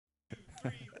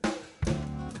I'm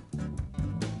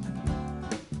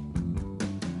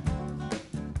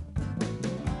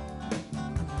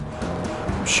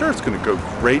sure it's going to go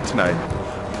great tonight.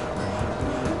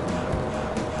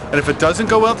 And if it doesn't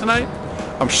go well tonight,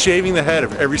 I'm shaving the head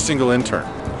of every single intern.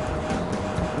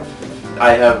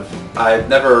 I've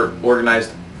never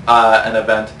organized an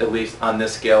event, at least on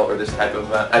this scale or this type of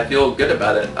event. I feel good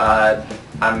about it.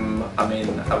 I'm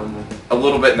a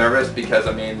little bit nervous because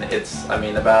it's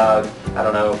about, I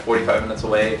don't know, 45 minutes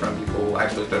away from people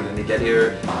actually starting to get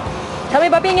here. Tell me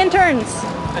about being interns.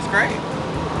 That's great.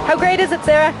 How great is it,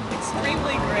 Sarah?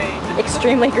 Extremely great.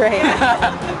 Extremely great.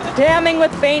 Damning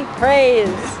with faint praise.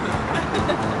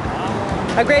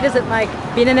 How great is it, Mike,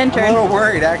 being an intern? I'm a little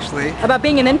worried, actually. About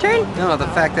being an intern? No, the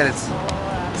fact that it's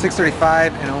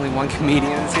 6:35 and only one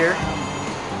comedian is here.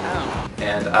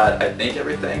 And I think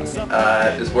everything is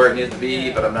where it needs to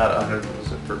be, but I'm not 100%.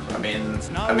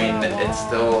 It's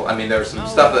still. There's some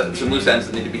stuff some loose ends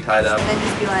that need to be tied up. And then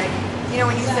just be like, you know,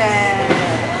 when you said,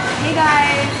 "Hey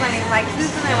guys, my name's Mike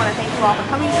Susan. I want to thank you all for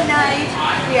coming tonight.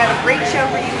 We have a great show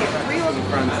for you. We have 3 in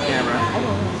front of this camera."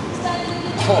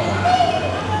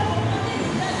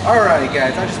 Alright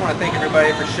guys, I just want to thank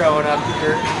everybody for showing up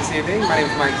here this evening. My name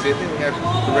is Mike Susan. We have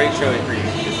a great show for you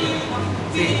this evening.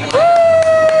 See,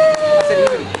 I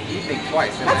said evening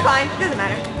twice. That's fine. It doesn't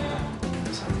matter.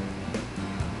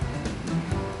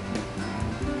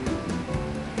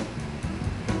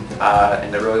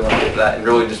 And I really want to get to that, and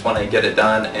really just want to get it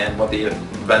done, and want the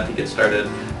event to get started.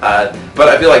 But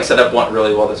I feel like setup went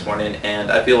really well this morning,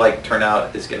 and I feel like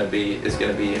turnout is gonna be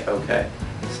okay.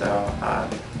 So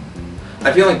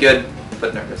I'm feeling good,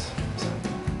 but nervous. So.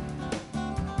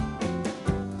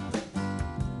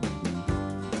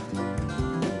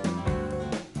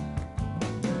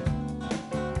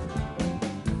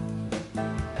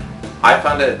 I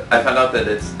found out that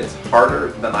it's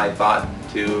harder than I thought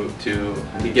to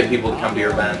get people to come to your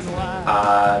event.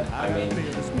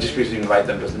 Just because you invite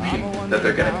them doesn't mean that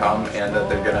they're going to come and that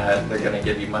they're gonna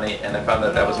give you money. And I found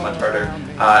that was much harder.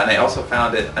 And I also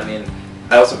found it.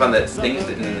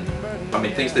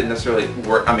 That things didn't necessarily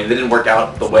work. They didn't work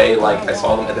out the way like I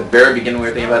saw them at the very beginning. We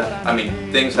were thinking about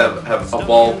it. Things have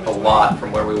evolved a lot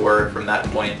from where we were from that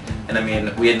point. And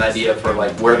we had an idea for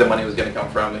like where the money was going to come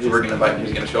from, who we were going to invite, who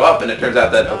was going to show up, and it turns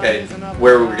out that okay,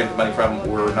 where we were getting the money from,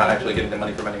 we're not actually getting the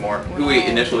money from anymore. Who we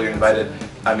initially invited,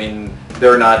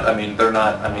 they're not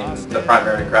the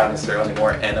primary crowd necessarily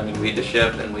anymore. And we had to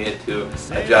shift and we had to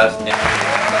adjust.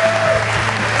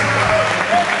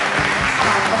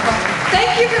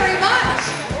 Thank you very much.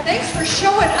 Thanks for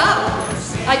showing up.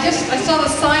 I saw the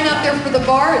sign out there for the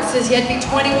bar. It says you had to be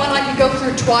 21. I could go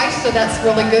through twice, so that's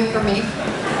really good for me.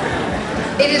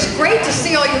 It is great to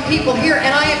see all you people here,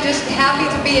 and I am just happy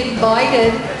to be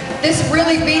invited. This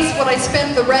really beats what I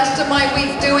spent the rest of my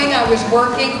week doing. I was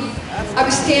working. I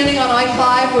was standing on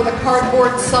I-5 with a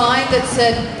cardboard sign that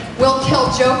said, "We'll tell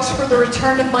jokes for the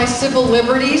return of my civil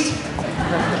liberties."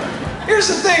 Here's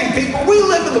the thing, people. We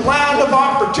live in the land of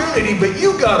opportunity, but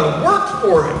you gotta work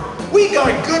for it. We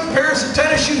got good pairs of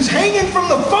tennis shoes hanging from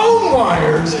the phone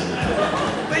wires.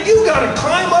 But you gotta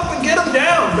climb up and get them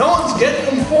down. No one's getting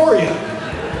them for you.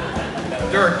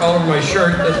 Dirt all over my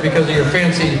shirt. That's because of your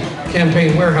fancy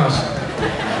campaign warehouse.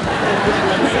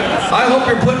 I hope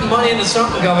you're putting money into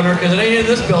something, Governor, because it ain't in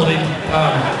this building.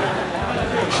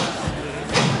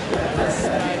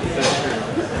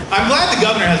 I'm glad the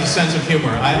governor has a sense of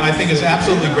humor. I think it's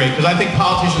absolutely great, because I think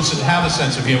politicians should have a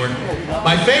sense of humor.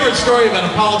 My favorite story about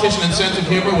a politician and sense of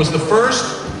humor was the first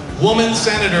woman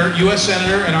senator, U.S.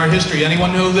 senator in our history.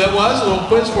 Anyone know who that was? A little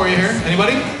quiz for you here.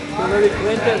 Anybody?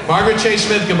 Margaret Chase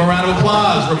Smith. Give a round of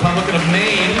applause. Republican of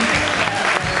Maine.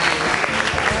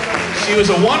 She was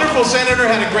a wonderful senator,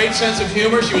 had a great sense of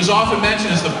humor. She was often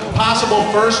mentioned as the possible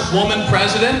first woman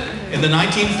president in the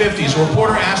 1950s. A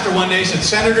reporter asked her one day, said,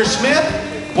 "Senator Smith,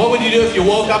 what would you do if you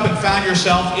woke up and found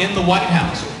yourself in the White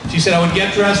House?" She said, "I would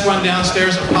get dressed, run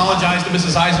downstairs, apologize to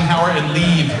Mrs. Eisenhower, and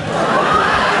leave."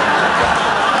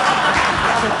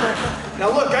 Now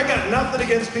look, I got nothing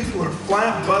against people who are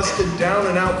flat, busted, down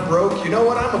and out broke. You know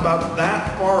what? I'm about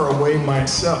that far away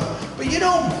myself. But you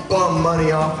don't bum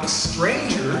money off of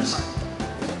strangers.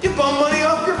 You bum money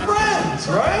off your friends,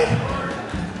 right?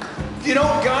 If you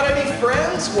don't got any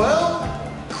friends, well,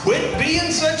 quit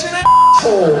being such an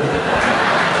asshole.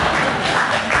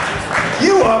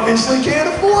 You obviously can't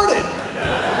afford it.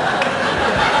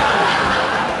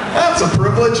 That's a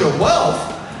privilege of wealth.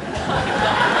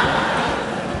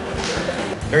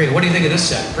 Harry, what do you think of this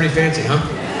set? Pretty fancy, huh?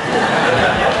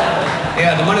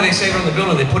 Yeah, the money they save on the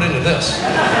building, they put into this.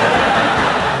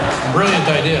 brilliant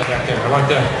idea back there. I like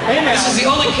that. This is the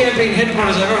only campaign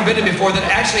headquarters I've ever been to before that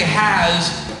actually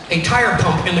has a tire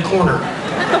pump in the corner.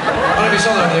 I don't know if you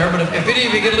saw that over there, but if any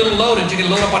of you get a little loaded, you can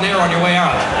load up on air on your way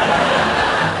out.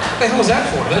 What the hell is that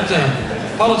for?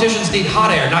 Politicians need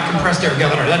hot air, not compressed air,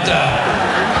 Governor.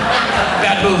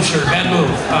 Bad move, sir. Bad move.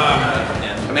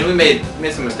 I mean, we made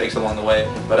some mistakes along the way,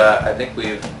 but I think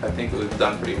we've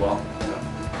done pretty well. So.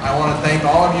 I want to thank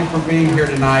all of you for being here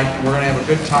tonight. We're going to have a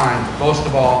good time. Most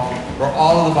of all, for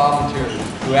all of the volunteers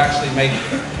who actually make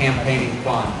campaigning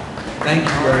fun. Thank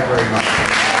you very, very much.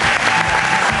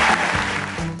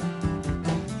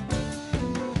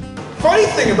 Funny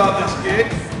thing about this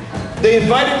gig, they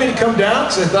invited me to come down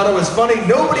because they thought it was funny.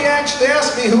 Nobody actually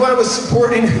asked me who I was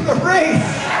supporting in the race.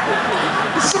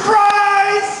 Surprise!